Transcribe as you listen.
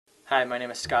Hi, my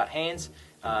name is Scott Haynes.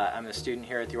 I'm a student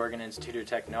here at the Oregon Institute of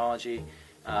Technology.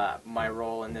 My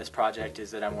role in this project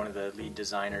is that I'm one of the lead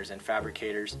designers and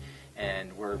fabricators,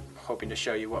 and we're hoping to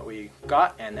show you what we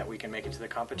got and that we can make it to the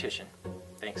competition.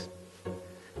 Thanks.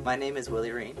 My name is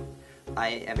Willie Rain. I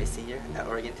am a senior at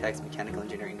Oregon Tech's Mechanical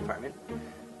Engineering Department.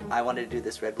 I wanted to do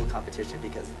this Red Bull competition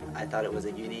because I thought it was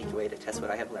a unique way to test what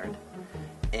I have learned,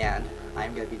 and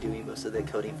I'm going to be doing most of the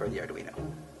coding for the Arduino.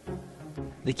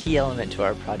 The key element to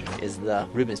our project is the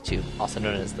Rubens tube, also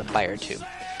known as the fire tube.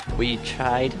 We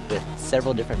tried with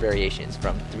several different variations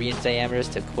from 3-inch diameters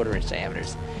to 1/4-inch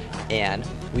diameters, and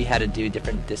we had to do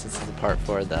different distances apart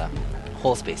for the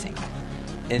hole spacing.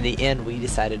 In the end, we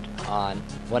decided on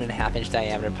 1.5-inch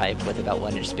diameter pipe with about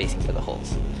 1-inch spacing for the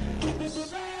holes.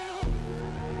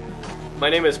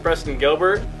 My name is Preston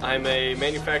Gilbert. I'm a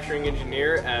manufacturing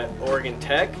engineer at Oregon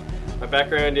Tech. My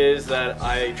background is that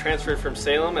I transferred from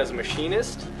Salem as a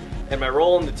machinist, and my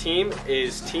role in the team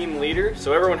is team leader,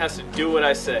 so everyone has to do what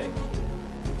I say.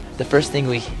 The first thing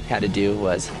we had to do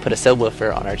was put a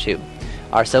subwoofer on our tube.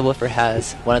 Our subwoofer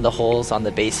has one of the holes on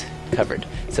the base covered,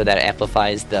 so that it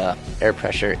amplifies the air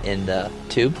pressure in the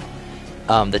tube.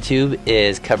 The tube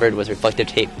is covered with reflective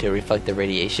tape to reflect the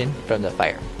radiation from the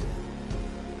fire.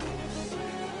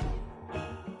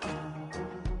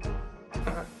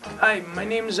 Hi, my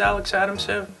name is Alex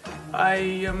Adamsev. I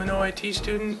am an OIT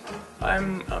student.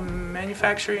 I'm a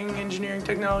manufacturing engineering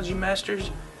technology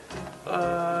master's.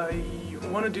 I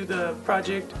want to do the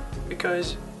project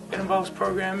because it involves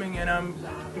programming and I'm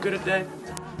good at that.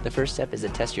 The first step is to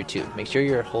test your tube. Make sure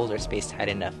your holes are spaced tight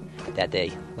enough that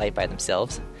they light by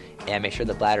themselves, and make sure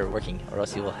the bladder is working, or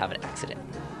else you will have an accident.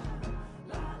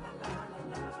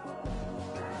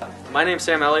 My name's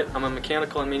Sam Elliott. I'm a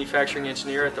mechanical and manufacturing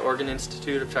engineer at the Oregon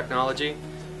Institute of Technology.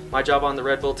 My job on the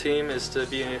Red Bull team is to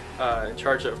be in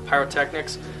charge of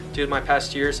pyrotechnics due to my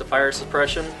past years of fire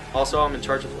suppression. Also, I'm in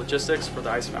charge of logistics for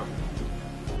the ice fountain.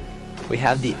 We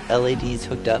have the LEDs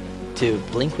hooked up to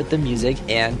blink with the music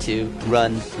and to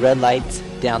run red lights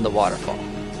down the waterfall.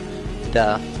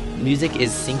 The music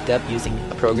is synced up using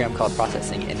a program called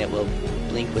processing, and it will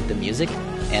blink with the music.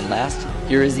 And last,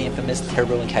 here is the infamous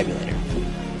turbo encabulator.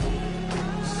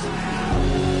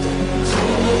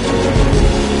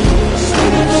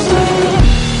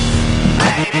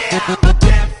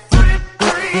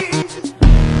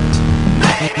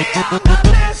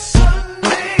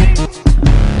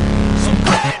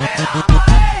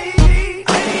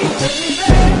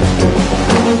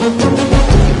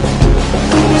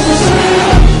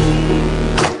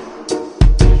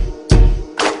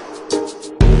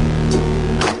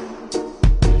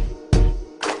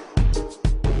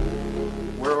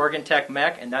 We're Oregon Tech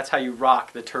Mech, and that's how you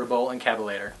rock the turbo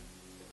encabulator.